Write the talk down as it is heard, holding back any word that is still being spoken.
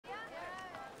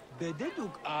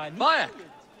Bayek!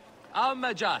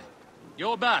 Al-Magi,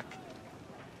 you're back.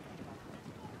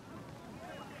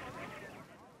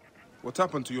 What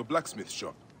happened to your blacksmith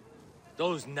shop?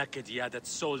 Those naked yadet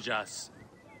soldiers.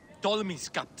 Ptolemy's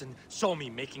captain saw me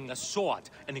making a sword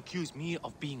and accused me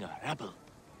of being a rebel.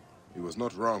 He was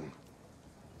not wrong.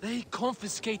 They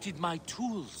confiscated my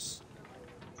tools.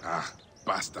 Ah,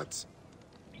 bastards.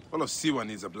 All of Siwa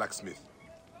needs a blacksmith.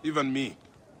 Even me.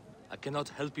 I cannot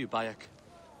help you, Bayek.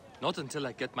 Not until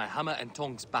I get my hammer and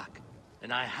tongs back.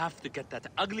 And I have to get that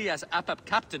ugly-ass Apap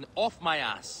captain off my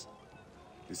ass.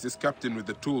 Is this captain with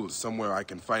the tools somewhere I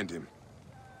can find him?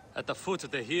 At the foot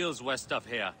of the hills west of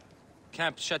here.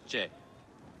 Camp Shetjeh.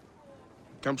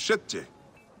 Camp Shetjeh?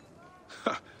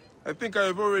 Ha! I think I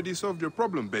have already solved your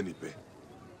problem, Benipe.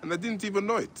 And I didn't even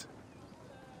know it.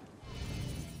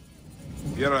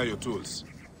 Here are your tools.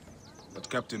 That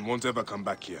captain won't ever come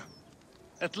back here.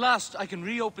 At last, I can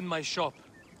reopen my shop.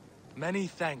 Many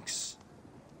thanks.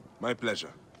 My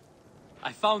pleasure.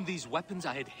 I found these weapons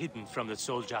I had hidden from the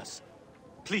soldiers.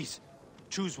 Please,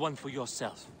 choose one for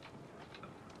yourself.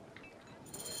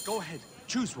 Go ahead,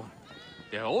 choose one.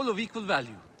 They're all of equal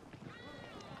value.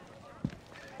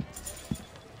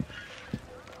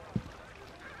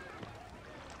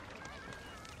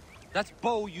 That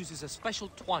bow uses a special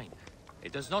twine.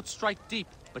 It does not strike deep,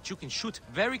 but you can shoot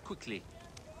very quickly.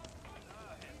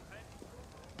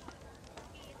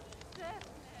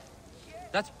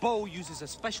 That bow uses a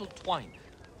special twine.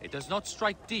 It does not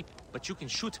strike deep, but you can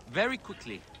shoot very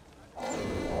quickly.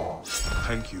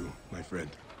 Thank you, my friend.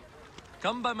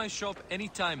 Come by my shop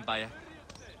anytime, Bayek.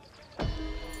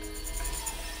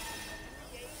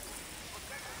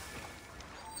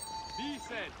 Be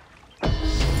said.